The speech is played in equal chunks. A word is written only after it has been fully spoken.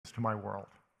to my world.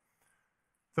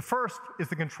 The first is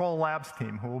the Control Labs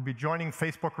team, who will be joining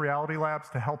Facebook Reality Labs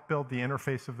to help build the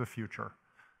interface of the future.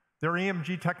 Their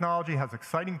EMG technology has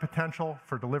exciting potential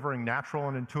for delivering natural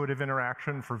and intuitive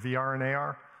interaction for VR and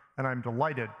AR, and I'm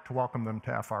delighted to welcome them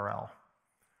to FRL.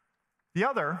 The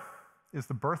other is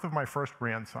the birth of my first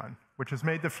grandson, which has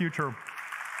made the future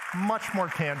much more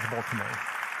tangible to me.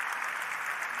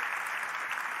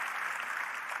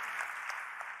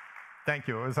 Thank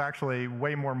you. It was actually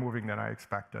way more moving than I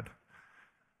expected.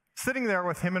 Sitting there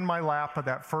with him in my lap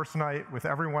that first night with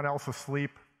everyone else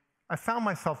asleep, I found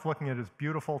myself looking at his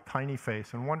beautiful, tiny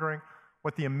face and wondering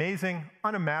what the amazing,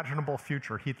 unimaginable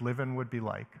future he'd live in would be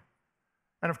like.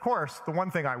 And of course, the one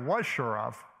thing I was sure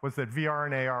of was that VR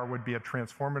and AR would be a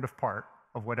transformative part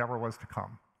of whatever was to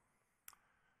come.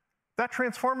 That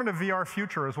transformative VR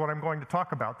future is what I'm going to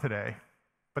talk about today,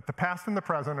 but the past and the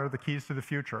present are the keys to the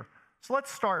future. So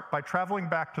let's start by traveling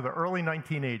back to the early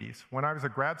 1980s, when I was a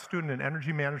grad student in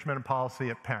energy management and policy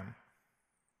at Penn.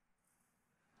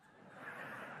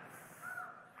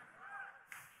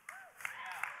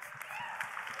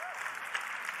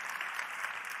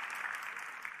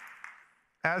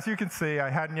 As you can see, I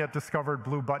hadn't yet discovered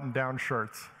blue button-down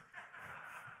shirts,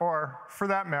 or, for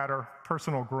that matter,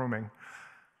 personal grooming.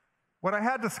 What I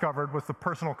had discovered was the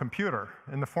personal computer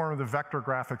in the form of the Vector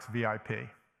Graphics VIP.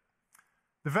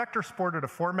 The Vector sported a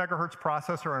 4 megahertz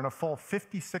processor and a full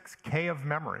 56K of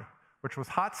memory, which was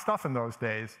hot stuff in those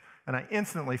days, and I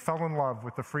instantly fell in love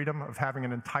with the freedom of having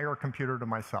an entire computer to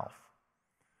myself.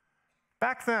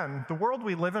 Back then, the world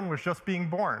we live in was just being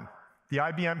born. The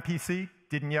IBM PC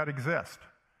didn't yet exist.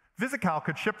 VisiCal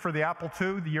could ship for the Apple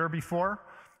II the year before,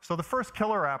 so the first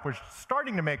killer app was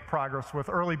starting to make progress with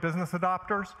early business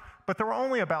adopters, but there were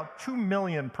only about 2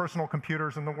 million personal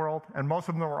computers in the world, and most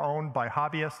of them were owned by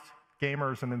hobbyists,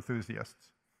 gamers, and enthusiasts.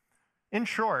 In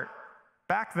short,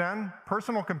 back then,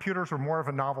 personal computers were more of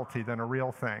a novelty than a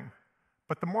real thing.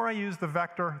 But the more I used the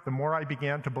Vector, the more I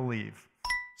began to believe.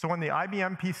 So when the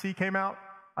IBM PC came out,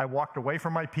 I walked away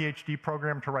from my PhD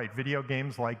program to write video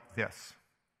games like this.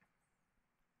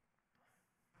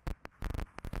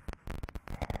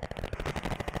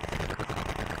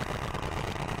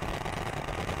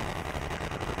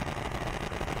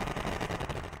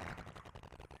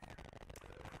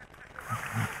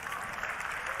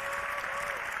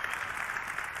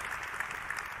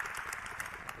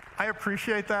 I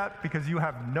appreciate that because you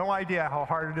have no idea how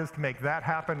hard it is to make that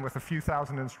happen with a few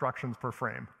thousand instructions per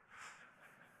frame.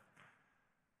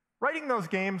 Writing those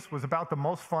games was about the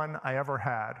most fun I ever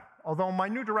had, although my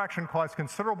new direction caused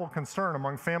considerable concern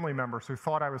among family members who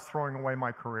thought I was throwing away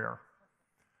my career.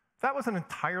 That was an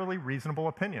entirely reasonable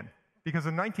opinion, because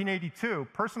in 1982,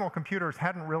 personal computers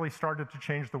hadn't really started to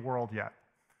change the world yet.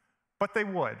 But they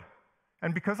would.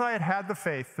 And because I had had the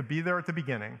faith to be there at the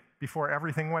beginning, before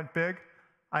everything went big,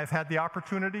 I've had the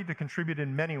opportunity to contribute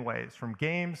in many ways, from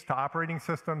games to operating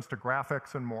systems to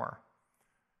graphics and more.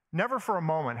 Never for a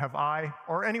moment have I,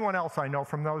 or anyone else I know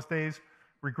from those days,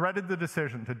 regretted the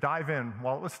decision to dive in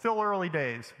while it was still early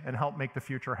days and help make the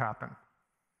future happen.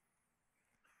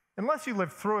 Unless you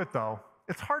lived through it, though,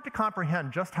 it's hard to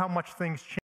comprehend just how much things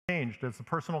changed as the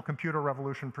personal computer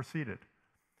revolution proceeded.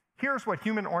 Here's what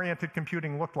human-oriented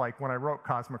computing looked like when I wrote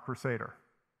Cosmic Crusader.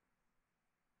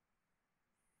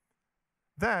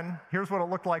 Then, here's what it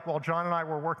looked like while John and I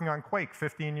were working on Quake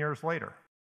 15 years later.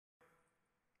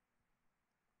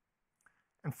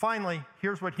 And finally,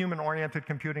 here's what human-oriented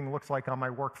computing looks like on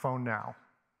my work phone now.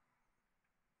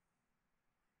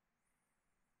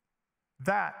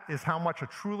 That is how much a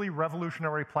truly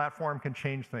revolutionary platform can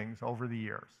change things over the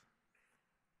years.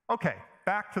 Okay,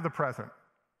 back to the present.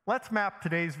 Let's map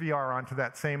today's VR onto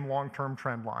that same long-term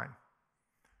trend line.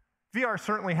 VR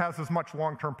certainly has as much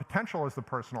long-term potential as the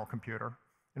personal computer.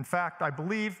 In fact, I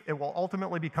believe it will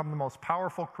ultimately become the most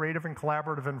powerful, creative, and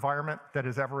collaborative environment that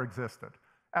has ever existed,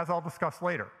 as I'll discuss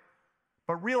later.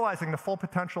 But realizing the full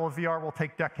potential of VR will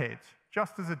take decades,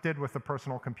 just as it did with the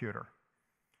personal computer.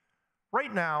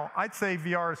 Right now, I'd say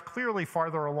VR is clearly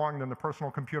farther along than the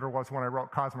personal computer was when I wrote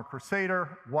Cosmic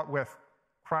Crusader, what with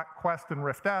Quest and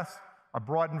Rift S, a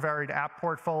broad and varied app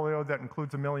portfolio that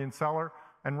includes a million seller,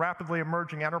 and rapidly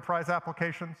emerging enterprise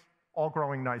applications, all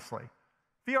growing nicely.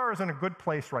 VR is in a good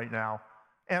place right now,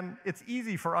 and it's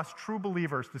easy for us true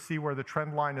believers to see where the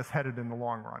trend line is headed in the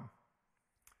long run.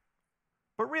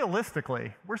 But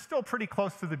realistically, we're still pretty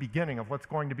close to the beginning of what's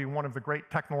going to be one of the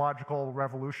great technological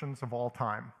revolutions of all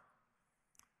time,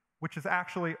 which is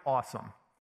actually awesome.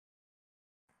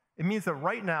 It means that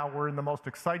right now we're in the most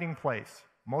exciting place.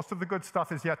 Most of the good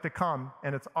stuff is yet to come,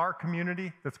 and it's our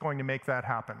community that's going to make that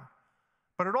happen.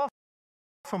 But it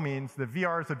also also means that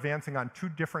VR is advancing on two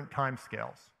different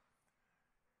timescales.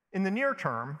 In the near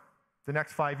term, the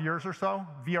next 5 years or so,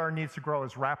 VR needs to grow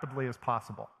as rapidly as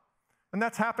possible. And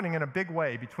that's happening in a big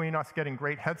way between us getting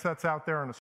great headsets out there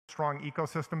and a strong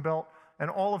ecosystem built, and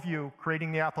all of you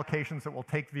creating the applications that will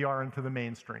take VR into the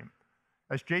mainstream.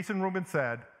 As Jason Rubin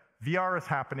said, VR is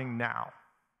happening now.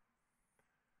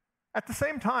 At the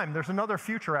same time, there's another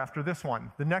future after this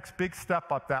one, the next big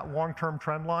step up that long-term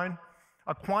trend line,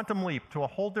 a quantum leap to a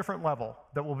whole different level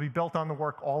that will be built on the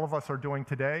work all of us are doing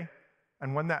today.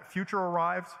 And when that future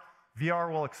arrives,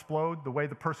 VR will explode the way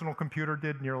the personal computer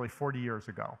did nearly 40 years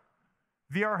ago.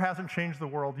 VR hasn't changed the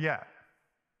world yet,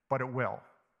 but it will.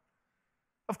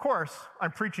 Of course,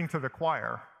 I'm preaching to the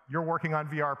choir. You're working on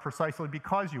VR precisely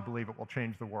because you believe it will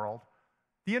change the world.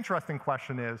 The interesting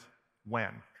question is,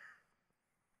 when?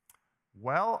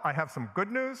 Well, I have some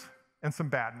good news and some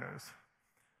bad news.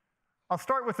 I'll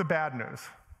start with the bad news.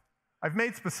 I've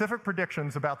made specific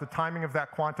predictions about the timing of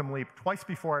that quantum leap twice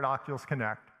before at Oculus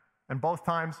Connect, and both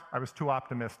times I was too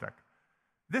optimistic.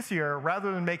 This year,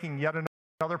 rather than making yet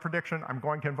another prediction, I'm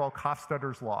going to invoke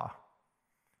Hofstadter's law.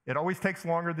 It always takes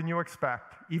longer than you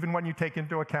expect, even when you take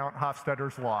into account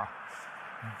Hofstadter's law.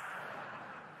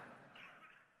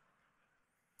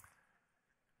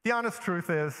 The honest truth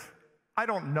is, I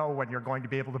don't know when you're going to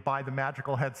be able to buy the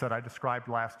magical headset I described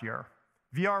last year.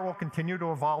 VR will continue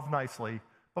to evolve nicely,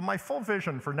 but my full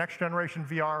vision for next generation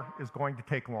VR is going to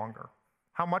take longer.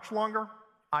 How much longer?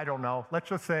 I don't know. Let's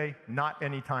just say not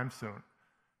anytime soon.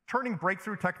 Turning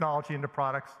breakthrough technology into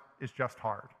products is just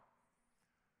hard.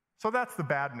 So that's the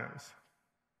bad news.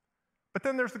 But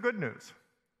then there's the good news.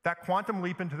 That quantum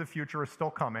leap into the future is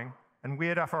still coming, and we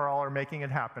at FRL are making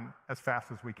it happen as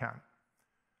fast as we can.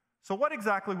 So what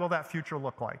exactly will that future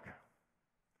look like?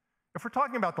 If we're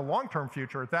talking about the long-term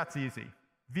future, that's easy.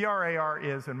 VR AR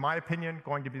is, in my opinion,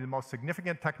 going to be the most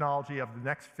significant technology of the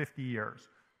next 50 years,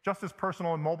 just as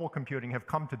personal and mobile computing have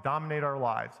come to dominate our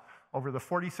lives over the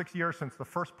 46 years since the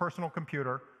first personal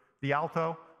computer, the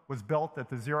Alto, was built at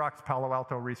the Xerox Palo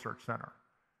Alto Research Center.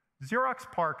 Xerox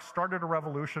PARC started a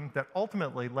revolution that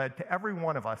ultimately led to every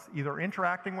one of us either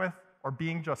interacting with or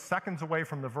being just seconds away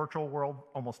from the virtual world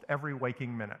almost every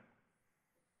waking minute.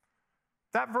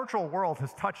 That virtual world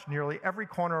has touched nearly every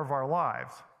corner of our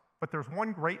lives, but there's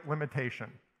one great limitation.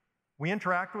 We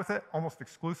interact with it almost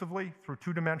exclusively through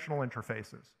two-dimensional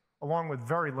interfaces, along with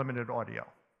very limited audio.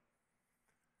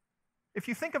 If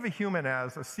you think of a human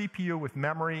as a CPU with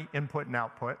memory, input, and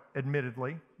output,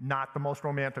 admittedly, not the most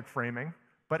romantic framing,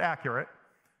 but accurate,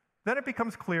 then it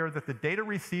becomes clear that the data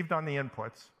received on the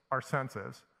inputs, our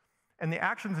senses, and the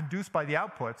actions induced by the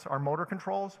outputs, our motor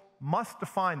controls, must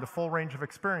define the full range of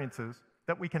experiences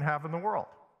that we can have in the world.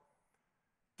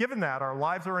 Given that, our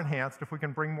lives are enhanced if we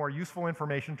can bring more useful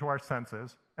information to our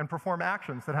senses and perform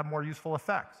actions that have more useful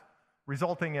effects,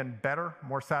 resulting in better,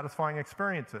 more satisfying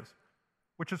experiences,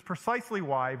 which is precisely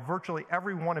why virtually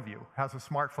every one of you has a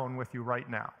smartphone with you right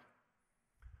now.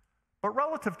 But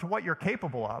relative to what you're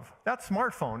capable of, that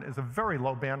smartphone is a very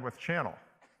low bandwidth channel.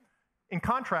 In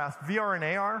contrast, VR and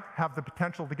AR have the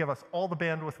potential to give us all the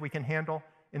bandwidth we can handle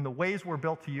in the ways we're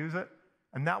built to use it,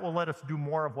 and that will let us do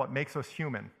more of what makes us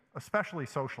human, especially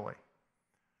socially.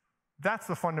 That's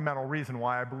the fundamental reason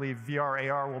why I believe VR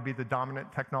AR will be the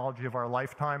dominant technology of our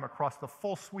lifetime across the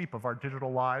full sweep of our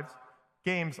digital lives.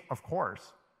 Games, of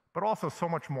course, but also so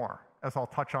much more, as I'll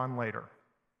touch on later.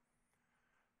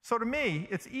 So to me,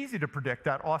 it's easy to predict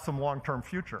that awesome long-term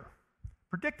future.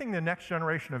 Predicting the next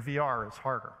generation of VR is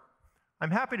harder.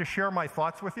 I'm happy to share my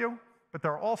thoughts with you, but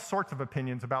there are all sorts of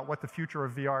opinions about what the future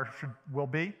of VR will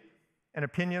be, and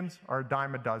opinions are a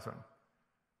dime a dozen.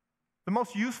 The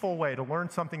most useful way to learn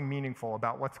something meaningful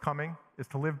about what's coming is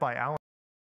to live by Alan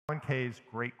Kay's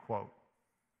great quote.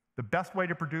 The best way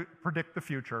to predict the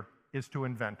future is to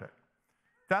invent it.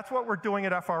 That's what we're doing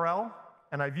at FRL,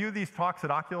 and I view these talks at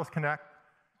Oculus Connect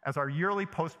as our yearly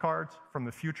postcards from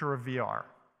the future of VR.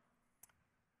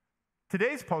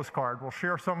 Today's postcard will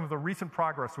share some of the recent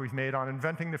progress we've made on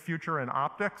inventing the future in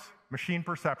optics, machine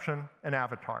perception, and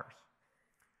avatars.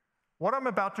 What I'm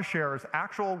about to share is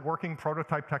actual working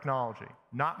prototype technology,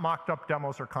 not mocked-up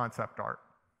demos or concept art.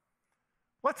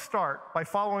 Let's start by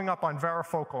following up on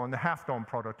Varifocal and the Half Dome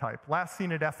prototype, last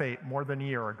seen at F8 more than a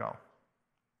year ago.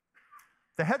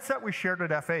 The headset we shared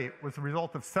at F8 was the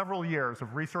result of several years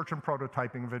of research and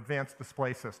prototyping of advanced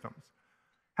display systems.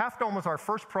 Half Dome was our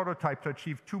first prototype to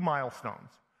achieve two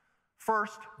milestones.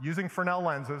 First, using Fresnel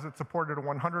lenses, it supported a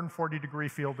 140-degree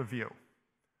field of view.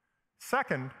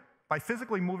 Second, by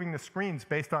physically moving the screens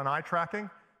based on eye tracking,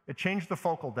 it changed the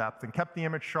focal depth and kept the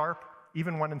image sharp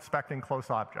even when inspecting close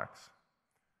objects.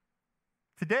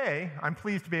 Today, I'm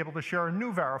pleased to be able to share a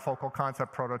new varifocal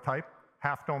concept prototype,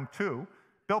 Half Dome 2,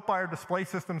 built by our display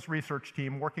systems research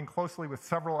team working closely with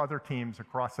several other teams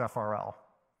across FRL.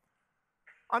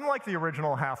 Unlike the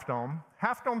original Half Dome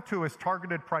 2 is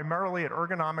targeted primarily at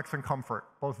ergonomics and comfort,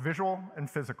 both visual and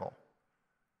physical.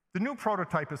 The new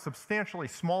prototype is substantially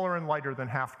smaller and lighter than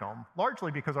Half Dome,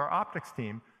 largely because our optics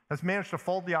team has managed to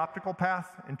fold the optical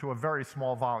path into a very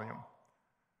small volume.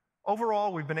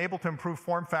 Overall, we've been able to improve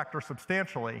form factor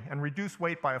substantially and reduce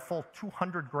weight by a full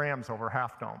 200 grams over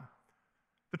Half Dome.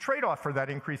 The trade-off for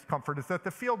that increased comfort is that the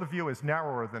field of view is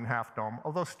narrower than Half Dome,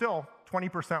 although still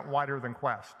 20% wider than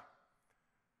Quest.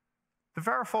 The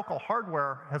varifocal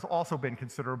hardware has also been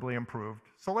considerably improved,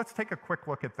 so let's take a quick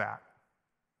look at that.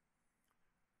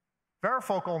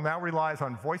 Varifocal now relies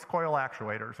on voice coil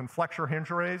actuators and flexure hinge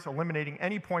arrays, eliminating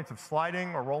any points of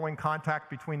sliding or rolling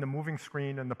contact between the moving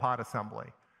screen and the pod assembly.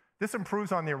 This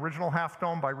improves on the original Half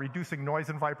Dome by reducing noise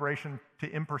and vibration to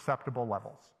imperceptible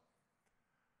levels.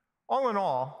 All in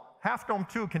all, Half Dome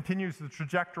 2 continues the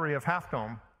trajectory of Half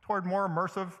Dome toward more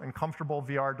immersive and comfortable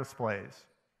VR displays.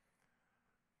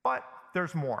 But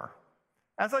there's more.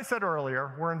 As I said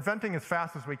earlier, we're inventing as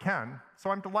fast as we can, so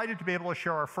I'm delighted to be able to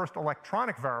share our first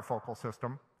electronic varifocal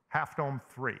system, Half Dome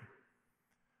 3.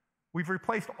 We've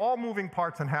replaced all moving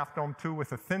parts in Half Dome 2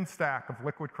 with a thin stack of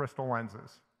liquid crystal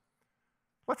lenses.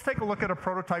 Let's take a look at a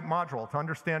prototype module to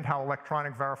understand how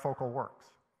electronic varifocal works.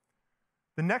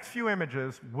 The next few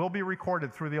images will be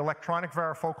recorded through the electronic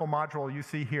varifocal module you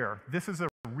see here. This is a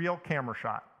real camera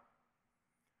shot.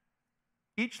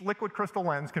 Each liquid crystal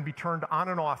lens can be turned on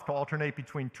and off to alternate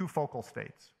between two focal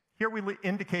states. Here we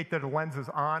indicate that a lens is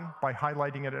on by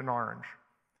highlighting it in orange.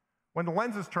 When the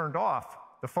lens is turned off,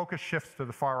 the focus shifts to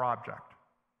the far object.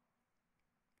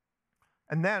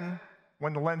 And then,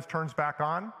 when the lens turns back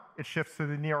on, it shifts to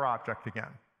the near object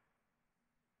again.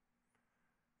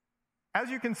 As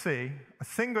you can see, a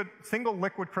single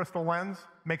liquid crystal lens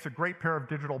makes a great pair of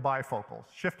digital bifocals,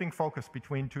 shifting focus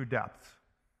between two depths.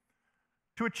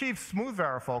 To achieve smooth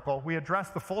varifocal, we address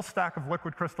the full stack of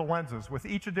liquid crystal lenses, with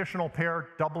each additional pair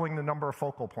doubling the number of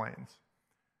focal planes.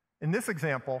 In this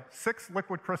example, 6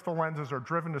 liquid crystal lenses are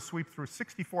driven to sweep through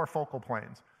 64 focal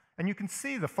planes, and you can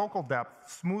see the focal depth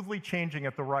smoothly changing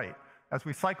at the right as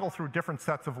we cycle through different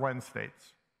sets of lens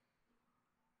states.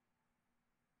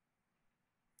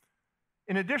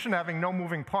 In addition to having no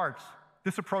moving parts,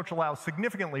 this approach allows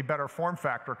significantly better form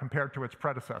factor compared to its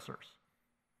predecessors.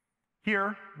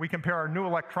 Here, we compare our new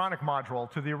electronic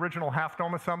module to the original Half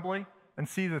Dome assembly and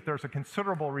see that there's a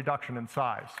considerable reduction in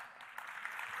size.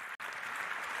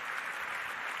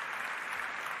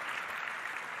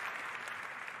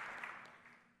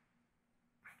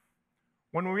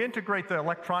 When we integrate the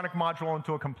electronic module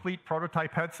into a complete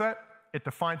prototype headset, it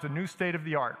defines a new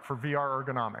state-of-the-art for VR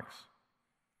ergonomics.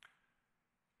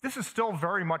 This is still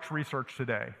very much research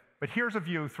today, but here's a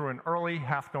view through an early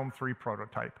Half Dome 3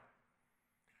 prototype.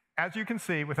 As you can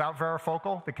see, without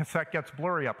varifocal, the cassette gets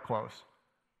blurry up close.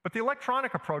 But the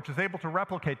electronic approach is able to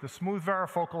replicate the smooth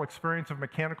varifocal experience of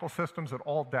mechanical systems at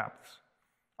all depths,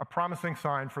 a promising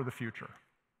sign for the future.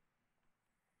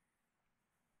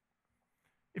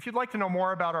 If you'd like to know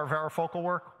more about our varifocal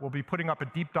work, we'll be putting up a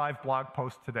deep dive blog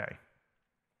post today.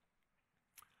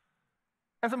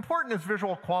 As important as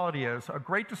visual quality is, a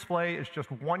great display is just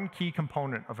one key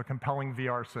component of a compelling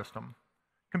VR system.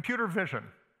 Computer vision,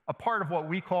 a part of what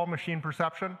we call machine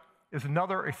perception, is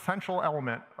another essential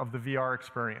element of the VR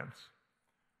experience.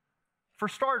 For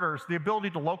starters, the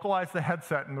ability to localize the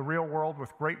headset in the real world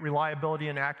with great reliability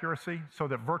and accuracy so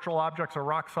that virtual objects are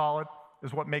rock solid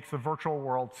is what makes the virtual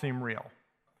world seem real.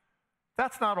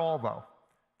 That's not all, though.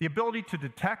 The ability to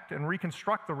detect and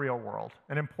reconstruct the real world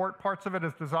and import parts of it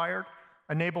as desired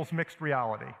enables mixed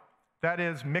reality. That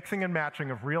is, mixing and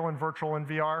matching of real and virtual in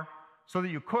VR, so that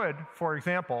you could, for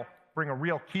example, bring a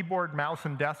real keyboard, mouse,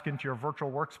 and desk into your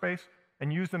virtual workspace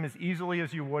and use them as easily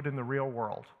as you would in the real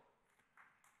world.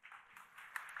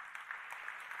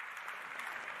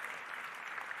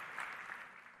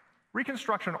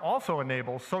 Reconstruction also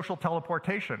enables social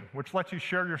teleportation, which lets you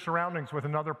share your surroundings with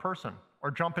another person or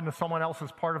jump into someone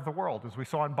else's part of the world, as we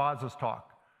saw in Boz's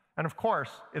talk. And of course,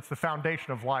 it's the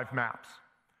foundation of live maps.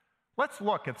 Let's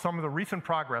look at some of the recent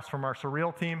progress from our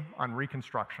Surreal team on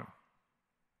reconstruction.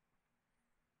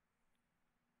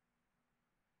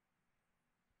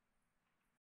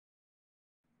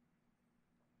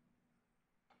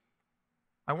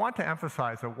 I want to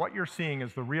emphasize that what you're seeing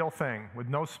is the real thing, with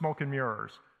no smoke and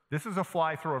mirrors. This is a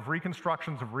fly-through of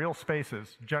reconstructions of real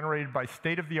spaces generated by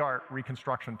state-of-the-art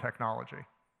reconstruction technology.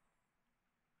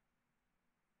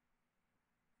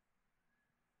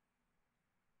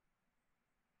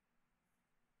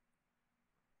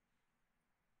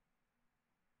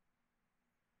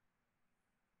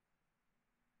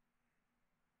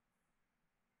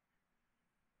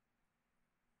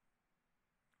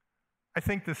 I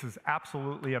think this is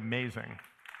absolutely amazing.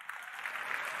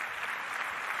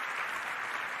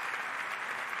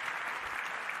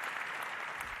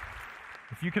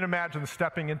 If you can imagine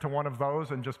stepping into one of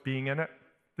those and just being in it,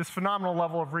 this phenomenal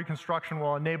level of reconstruction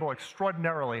will enable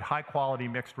extraordinarily high-quality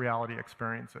mixed reality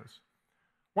experiences.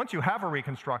 Once you have a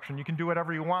reconstruction, you can do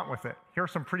whatever you want with it. Here are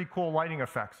some pretty cool lighting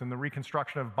effects in the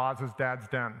reconstruction of Boz's dad's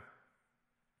den.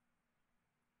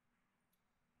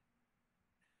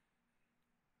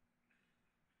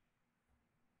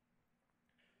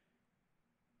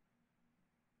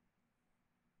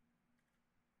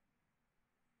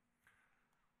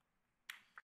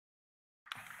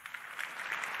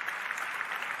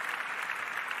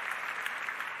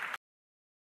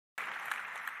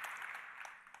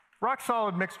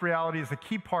 Rock-solid mixed reality is a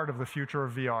key part of the future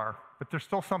of VR, but there's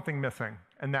still something missing,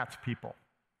 and that's people.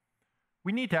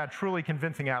 We need to add truly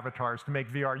convincing avatars to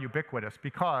make VR ubiquitous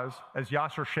because, as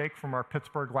Yasser Sheikh from our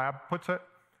Pittsburgh lab puts it,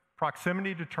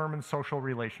 proximity determines social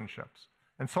relationships,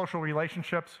 and social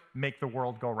relationships make the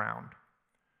world go round.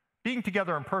 Being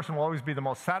together in person will always be the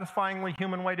most satisfyingly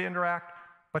human way to interact,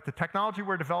 but the technology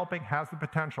we're developing has the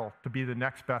potential to be the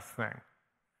next best thing.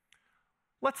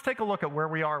 Let's take a look at where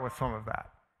we are with some of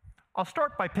that. I'll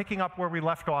start by picking up where we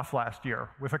left off last year,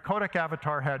 with a codec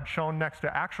avatar head shown next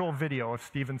to actual video of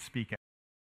Stephen speaking.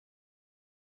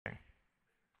 A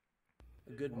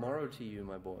good morrow to you,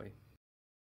 my boy.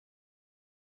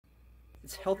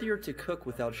 It's healthier to cook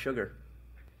without sugar.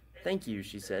 Thank you,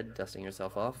 she said, dusting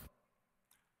herself off.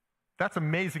 That's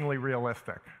amazingly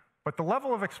realistic, but the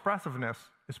level of expressiveness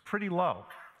is pretty low,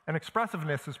 and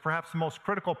expressiveness is perhaps the most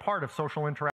critical part of social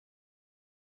interaction.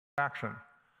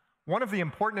 One of the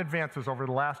important advances over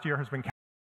the last year has been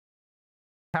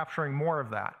capturing more of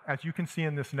that, as you can see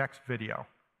in this next video.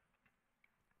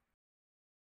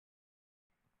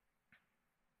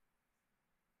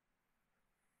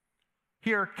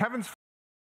 Here, Kevin's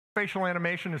facial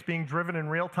animation is being driven in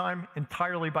real time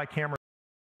entirely by cameras.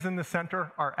 In the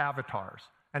center are avatars,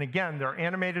 and again, they're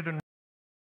animated in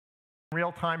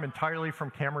real time entirely from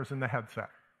cameras in the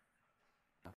headset.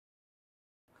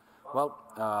 Well,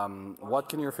 what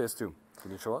can your face do?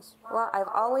 Can you show us? Well, I've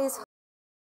always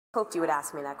hoped you would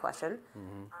ask me that question.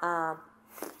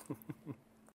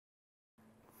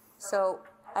 So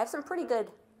I have some pretty good,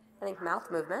 I think,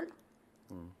 mouth movement.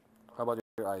 How about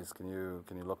your eyes? Can you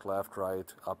look left,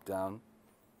 right, up, down?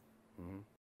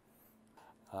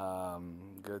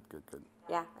 Good.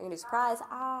 Yeah, I can do surprise.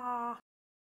 Ah.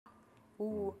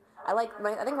 Ooh. I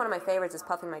think one of my favorites is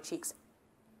puffing my cheeks.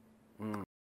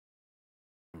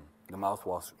 The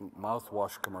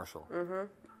mouthwash commercial.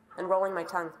 And rolling my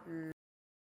tongue.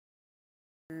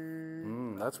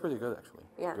 That's pretty good, actually.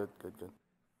 Yeah. Good.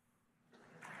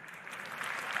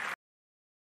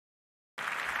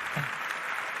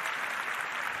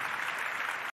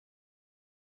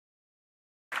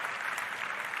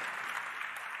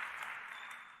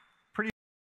 Pretty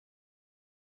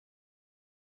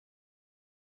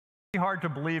hard to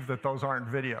believe that those aren't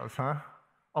videos, huh?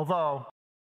 Although,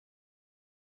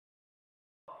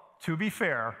 to be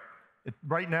fair,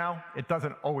 right now, it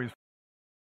doesn't always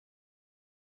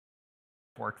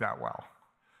work that well.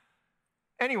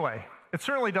 Anyway, it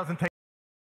certainly doesn't take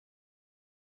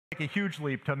a huge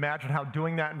leap to imagine how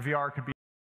doing that in VR could be.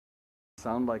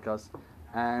 Sound like us,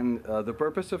 and the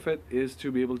purpose of it is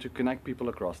to be able to connect people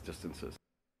across distances.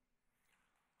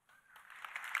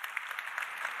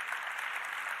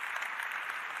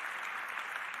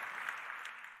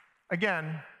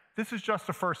 Again, this is just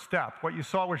a first step. What you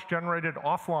saw was generated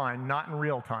offline, not in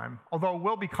real time, although it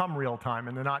will become real time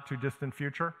in the not too distant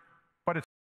future, but it's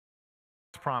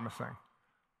promising.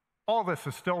 All this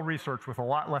is still research with a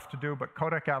lot left to do, but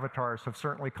codec avatars have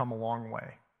certainly come a long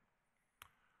way.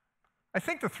 I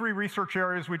think the three research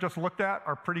areas we just looked at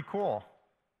are pretty cool,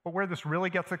 but where this really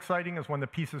gets exciting is when the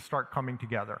pieces start coming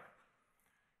together.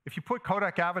 If you put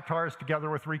codec avatars together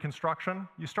with reconstruction,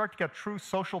 you start to get true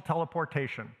social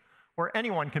teleportation, where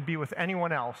anyone can be with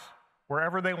anyone else,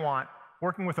 wherever they want,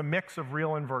 working with a mix of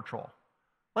real and virtual.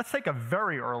 Let's take a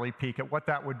very early peek at what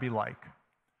that would be like.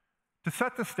 To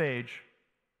set the stage,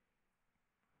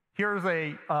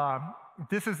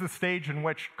 this is the stage in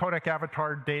which codec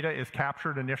avatar data is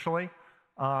captured initially.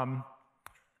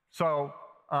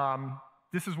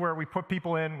 This is where we put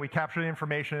people in, we capture the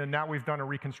information, and now we've done a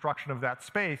reconstruction of that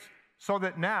space so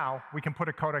that now we can put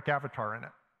a codec avatar in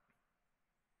it.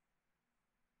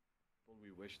 We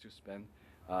wish to spend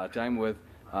time with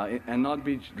and not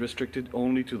be restricted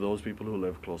only to those people who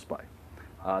live close by.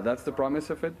 That's the promise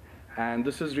of it, and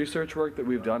this is research work that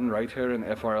we've done right here in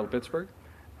FRL Pittsburgh.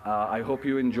 I hope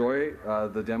you enjoy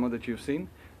the demo that you've seen,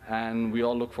 and we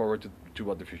all look forward to to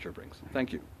what the future brings.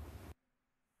 Thank you.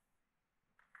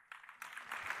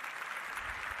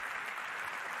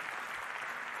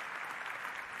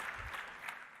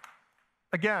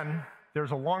 Again,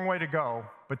 there's a long way to go,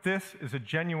 but this is a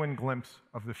genuine glimpse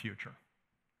of the future.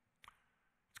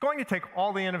 It's going to take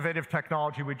all the innovative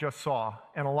technology we just saw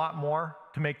and a lot more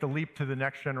to make the leap to the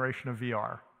next generation of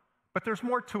VR. But there's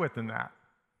more to it than that.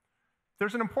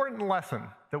 There's an important lesson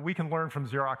that we can learn from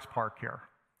Xerox PARC here.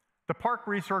 The PARC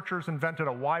researchers invented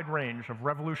a wide range of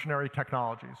revolutionary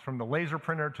technologies, from the laser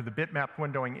printer to the bitmap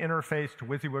windowing interface to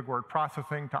WYSIWYG word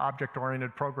processing to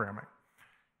object-oriented programming.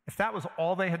 If that was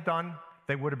all they had done,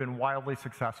 they would have been wildly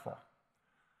successful.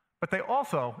 But they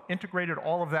also integrated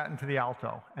all of that into the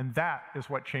Alto, and that is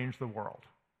what changed the world.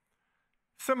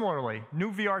 Similarly,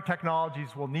 new VR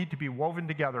technologies will need to be woven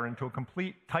together into a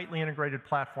complete, tightly integrated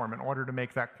platform in order to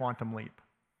make that quantum leap.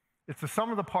 It's the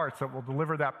sum of the parts that will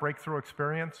deliver that breakthrough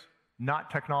experience,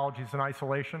 not technologies in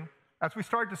isolation, as we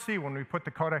started to see when we put the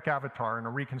codec avatar in a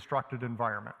reconstructed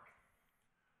environment.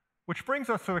 Which brings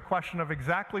us to the question of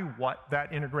exactly what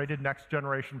that integrated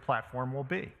next-generation platform will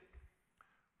be.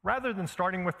 Rather than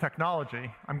starting with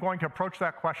technology, I'm going to approach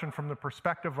that question from the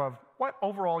perspective of what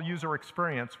overall user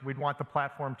experience we'd want the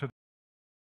platform to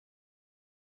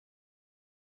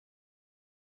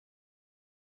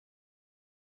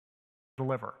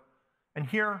deliver. And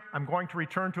here, I'm going to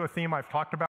return to a theme I've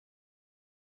talked about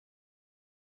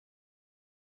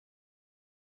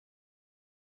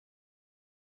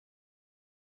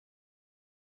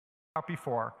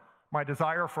before, my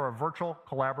desire for a virtual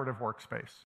collaborative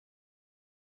workspace.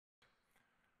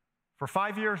 For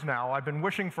 5 years now, I've been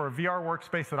wishing for a VR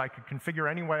workspace that I could configure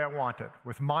any way I wanted,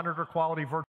 with monitor quality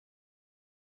virtual.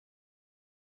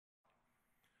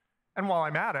 And while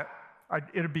I'm at it,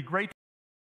 it'd be great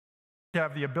to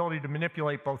have the ability to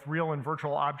manipulate both real and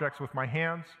virtual objects with my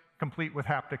hands, complete with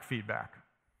haptic feedback.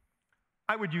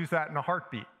 I would use that in a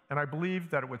heartbeat, and I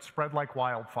believe that it would spread like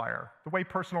wildfire, the way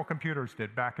personal computers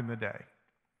did back in the day.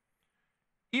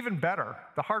 Even better,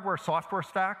 the hardware-software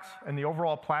stacks and the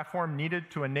overall platform needed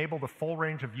to enable the full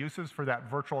range of uses for that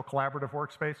virtual collaborative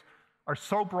workspace are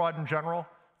so broad and general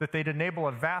that they'd enable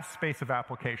a vast space of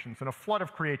applications and a flood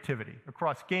of creativity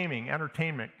across gaming,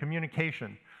 entertainment,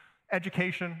 communication,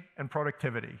 education, and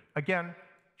productivity. Again,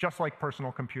 just like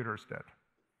personal computers did.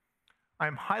 I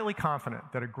am highly confident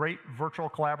that a great virtual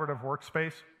collaborative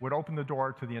workspace would open the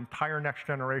door to the entire next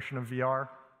generation of VR,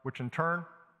 which in turn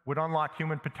would unlock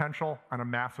human potential on a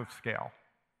massive scale.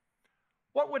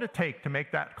 What would it take to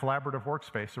make that collaborative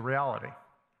workspace a reality?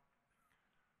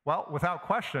 Well, without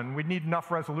question, we'd need enough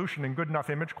resolution and good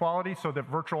enough image quality so that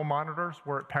virtual monitors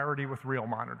were at parity with real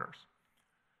monitors.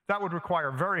 That would require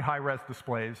very high-res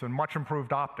displays and much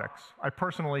improved optics. I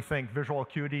personally think visual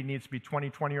acuity needs to be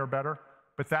 20/20 or better,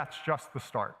 but that's just the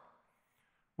start.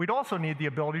 We'd also need the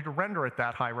ability to render at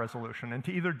that high resolution and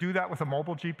to either do that with a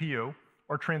mobile GPU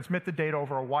or transmit the data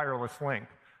over a wireless link.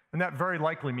 And that very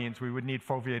likely means we would need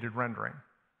foveated rendering,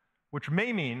 which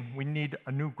may mean we need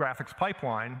a new graphics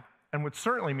pipeline and would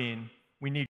certainly mean we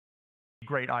need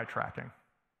great eye tracking.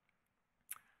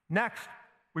 Next,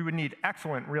 we would need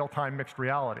excellent real-time mixed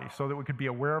reality so that we could be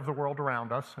aware of the world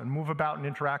around us and move about and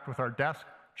interact with our desk,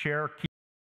 chair,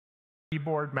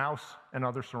 keyboard, mouse, and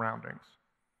other surroundings.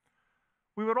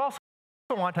 We would also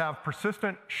want to have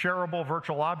persistent, shareable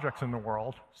virtual objects in the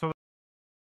world so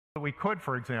that we could,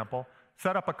 for example,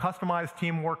 set up a customized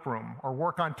team workroom or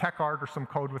work on tech art or some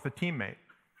code with a teammate.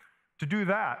 To do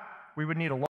that, we would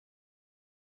need a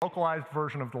localized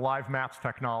version of the live maps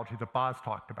technology that Boz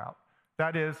talked about.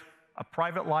 That is, a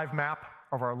private live map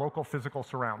of our local physical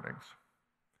surroundings.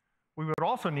 We would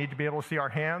also need to be able to see our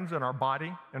hands and our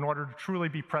body in order to truly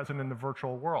be present in the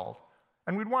virtual world.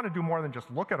 And we'd want to do more than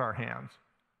just look at our hands.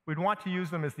 We'd want to use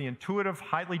them as the intuitive,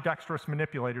 highly dexterous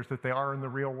manipulators that they are in the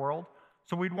real world.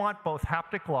 So we'd want both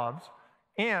haptic gloves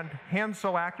and hands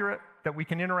so accurate that we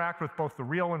can interact with both the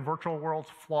real and virtual worlds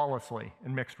flawlessly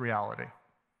in mixed reality.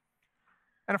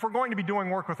 And if we're going to be doing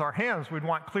work with our hands, we'd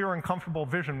want clear and comfortable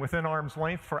vision within arm's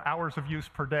length for hours of use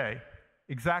per day,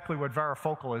 exactly what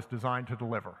varifocal is designed to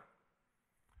deliver.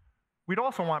 We'd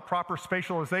also want proper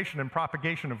spatialization and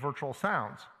propagation of virtual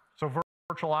sounds, so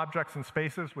virtual objects and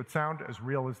spaces would sound as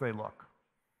real as they look.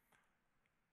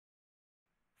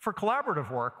 For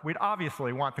collaborative work, we'd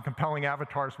obviously want the compelling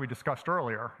avatars we discussed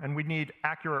earlier, and we'd need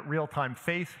accurate real-time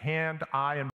face, hand,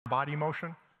 eye, and body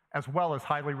motion, as well as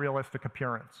highly realistic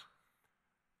appearance.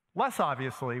 Less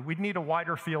obviously, we'd need a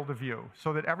wider field of view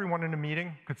so that everyone in a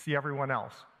meeting could see everyone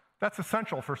else. That's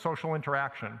essential for social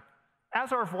interaction,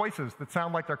 as are voices that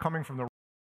sound like they're coming from the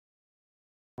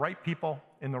right people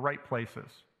in the right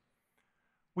places.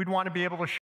 We'd want to be able to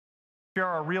share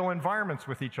our real environments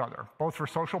with each other, both for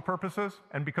social purposes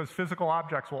and because physical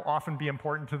objects will often be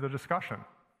important to the discussion.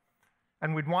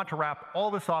 And we'd want to wrap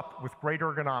all this up with great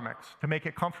ergonomics to make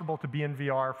it comfortable to be in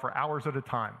VR for hours at a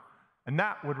time. And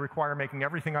that would require making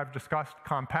everything I've discussed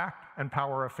compact and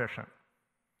power efficient.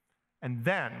 And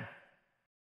then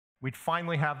we'd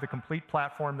finally have the complete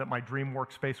platform that my dream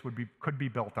workspace could be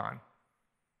built on.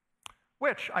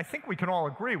 Which I think we can all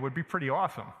agree would be pretty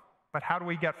awesome. But how do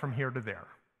we get from here to there?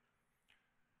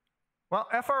 Well,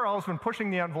 FRL has been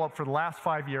pushing the envelope for the last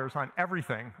 5 years on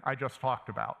everything I just talked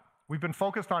about. We've been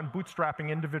focused on bootstrapping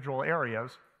individual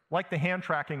areas, like the hand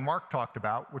tracking Mark talked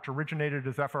about, which originated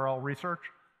as FRL research,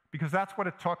 because that's what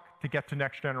it took to get to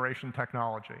next generation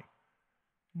technology.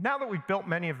 Now that we've built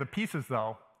many of the pieces,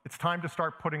 though, it's time to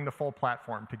start putting the full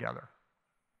platform together.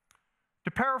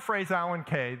 To paraphrase Alan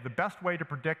Kay, the best way to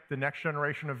predict the next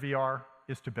generation of VR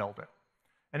is to build it.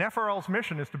 And FRL's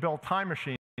mission is to build time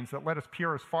machines that let us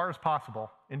peer as far as possible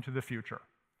into the future.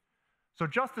 So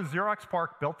just as Xerox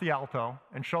PARC built the Alto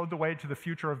and showed the way to the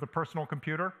future of the personal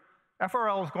computer,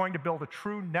 FRL is going to build a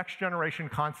true next-generation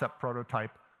concept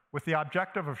prototype with the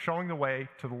objective of showing the way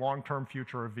to the long-term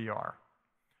future of VR.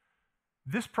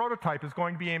 This prototype is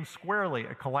going to be aimed squarely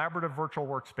at collaborative virtual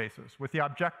workspaces with the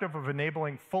objective of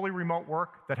enabling fully remote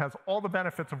work that has all the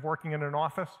benefits of working in an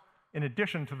office, in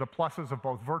addition to the pluses of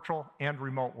both virtual and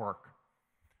remote work.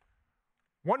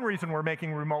 One reason we're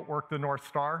making remote work the North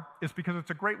Star is because it's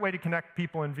a great way to connect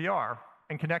people in VR,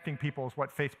 and connecting people is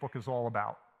what Facebook is all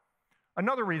about.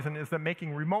 Another reason is that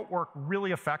making remote work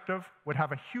really effective would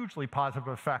have a hugely positive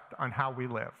effect on how we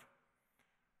live.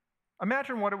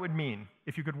 Imagine what it would mean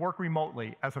if you could work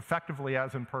remotely as effectively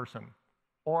as in person,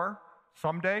 or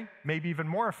someday, maybe even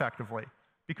more effectively,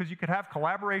 because you could have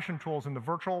collaboration tools in the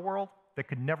virtual world that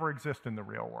could never exist in the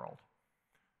real world.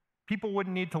 People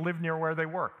wouldn't need to live near where they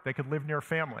work. They could live near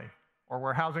family, or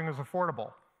where housing is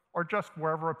affordable, or just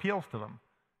wherever appeals to them.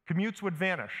 Commutes would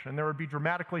vanish, and there would be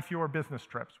dramatically fewer business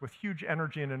trips with huge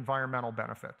energy and environmental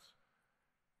benefits.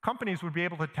 Companies would be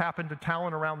able to tap into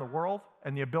talent around the world,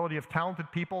 and the ability of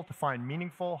talented people to find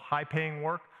meaningful, high-paying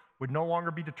work would no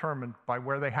longer be determined by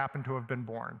where they happen to have been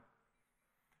born.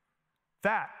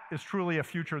 That is truly a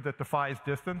future that defies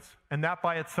distance, and that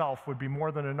by itself would be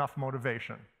more than enough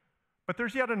motivation. But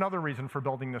there's yet another reason for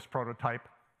building this prototype,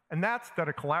 and that's that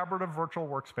a collaborative virtual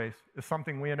workspace is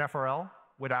something we in FRL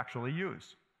would actually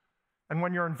use. And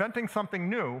when you're inventing something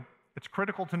new, it's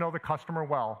critical to know the customer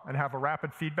well and have a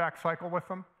rapid feedback cycle with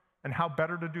them, and how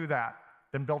better to do that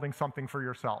than building something for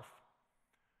yourself.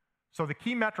 So the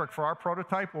key metric for our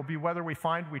prototype will be whether we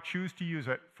find we choose to use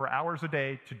it for hours a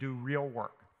day to do real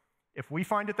work. If we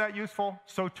find it that useful,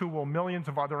 so too will millions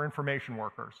of other information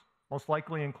workers, most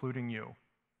likely including you.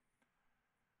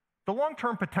 The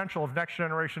long-term potential of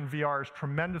next-generation VR is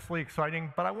tremendously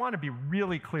exciting, but I want to be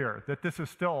really clear that this is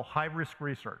still high-risk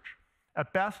research.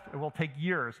 At best, it will take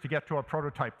years to get to a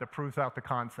prototype that proves out the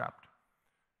concept.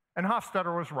 And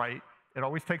Hofstadter was right. It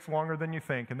always takes longer than you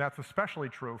think, and that's especially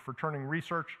true for turning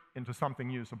research into something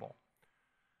usable.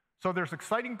 So there's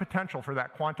exciting potential for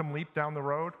that quantum leap down the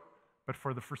road, but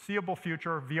for the foreseeable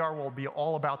future, VR will be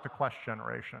all about the Quest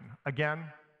generation. Again,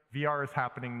 VR is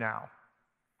happening now.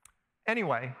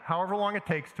 Anyway, however long it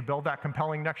takes to build that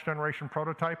compelling next-generation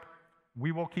prototype,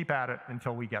 we will keep at it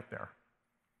until we get there.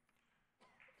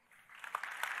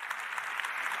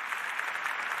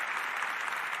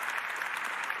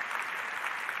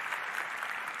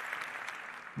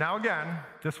 Now again,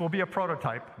 this will be a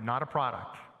prototype, not a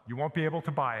product. You won't be able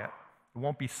to buy it. It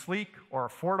won't be sleek or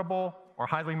affordable or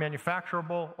highly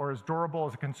manufacturable or as durable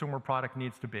as a consumer product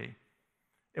needs to be.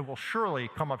 It will surely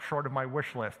come up short of my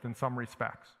wish list in some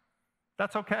respects.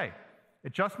 That's okay.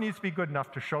 It just needs to be good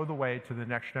enough to show the way to the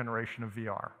next generation of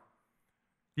VR.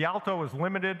 The Alto was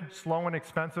limited, slow, and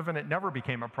expensive, and it never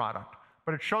became a product.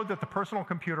 But it showed that the personal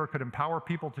computer could empower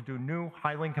people to do new,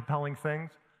 highly compelling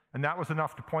things, and that was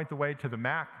enough to point the way to the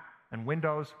Mac and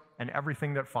Windows and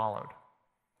everything that followed.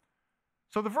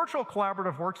 So the virtual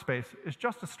collaborative workspace is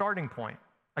just a starting point,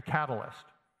 a catalyst.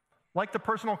 Like the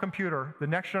personal computer, the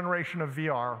next generation of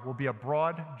VR will be a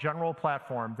broad, general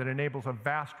platform that enables a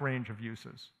vast range of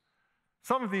uses.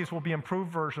 Some of these will be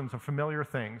improved versions of familiar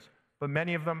things, but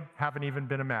many of them haven't even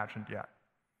been imagined yet.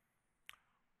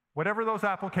 Whatever those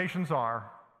applications are,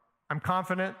 I'm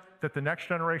confident that the next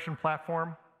generation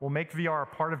platform will make VR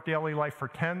a part of daily life for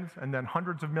tens and then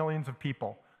hundreds of millions of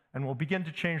people, and will begin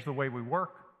to change the way we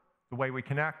work, the way we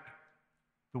connect,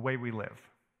 the way we live.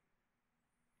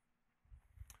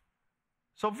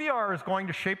 So VR is going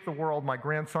to shape the world my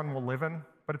grandson will live in,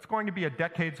 but it's going to be a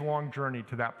decades-long journey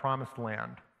to that promised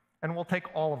land, and it will take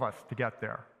all of us to get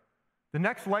there. The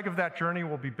next leg of that journey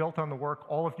will be built on the work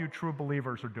all of you true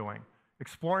believers are doing,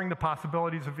 exploring the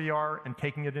possibilities of VR and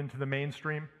taking it into the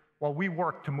mainstream while we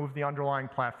work to move the underlying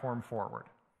platform forward.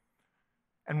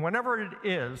 And whenever it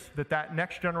is that that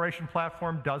next generation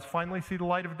platform does finally see the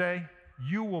light of day,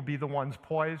 you will be the ones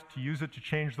poised to use it to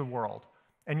change the world.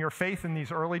 And your faith in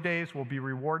these early days will be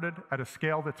rewarded at a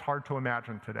scale that's hard to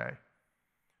imagine today.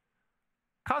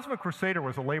 Cosmic Crusader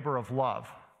was a labor of love.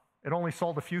 It only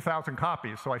sold a few thousand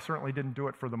copies, so I certainly didn't do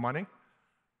it for the money.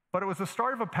 But it was the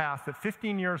start of a path that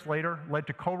 15 years later led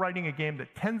to co-writing a game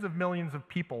that tens of millions of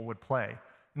people would play,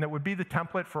 and that would be the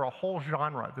template for a whole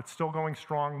genre that's still going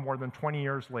strong more than 20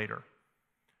 years later.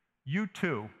 You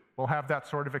too will have that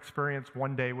sort of experience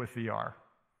one day with VR.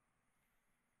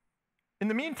 In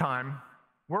the meantime,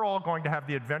 we're all going to have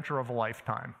the adventure of a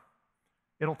lifetime.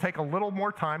 It'll take a little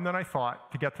more time than I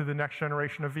thought to get to the next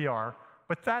generation of VR,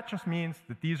 but that just means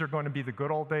that these are going to be the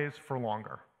good old days for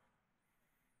longer.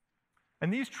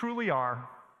 And these truly are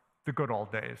the good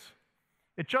old days.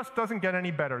 It just doesn't get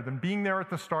any better than being there at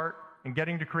the start and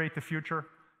getting to create the future,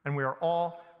 and we are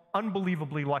all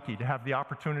unbelievably lucky to have the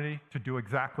opportunity to do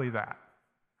exactly that.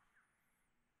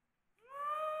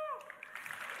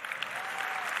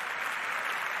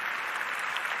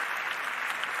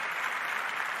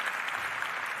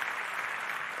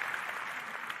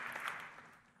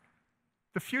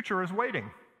 The future is waiting,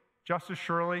 just as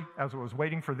surely as it was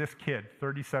waiting for this kid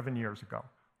 37 years ago.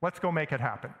 Let's go make it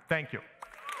happen. Thank you.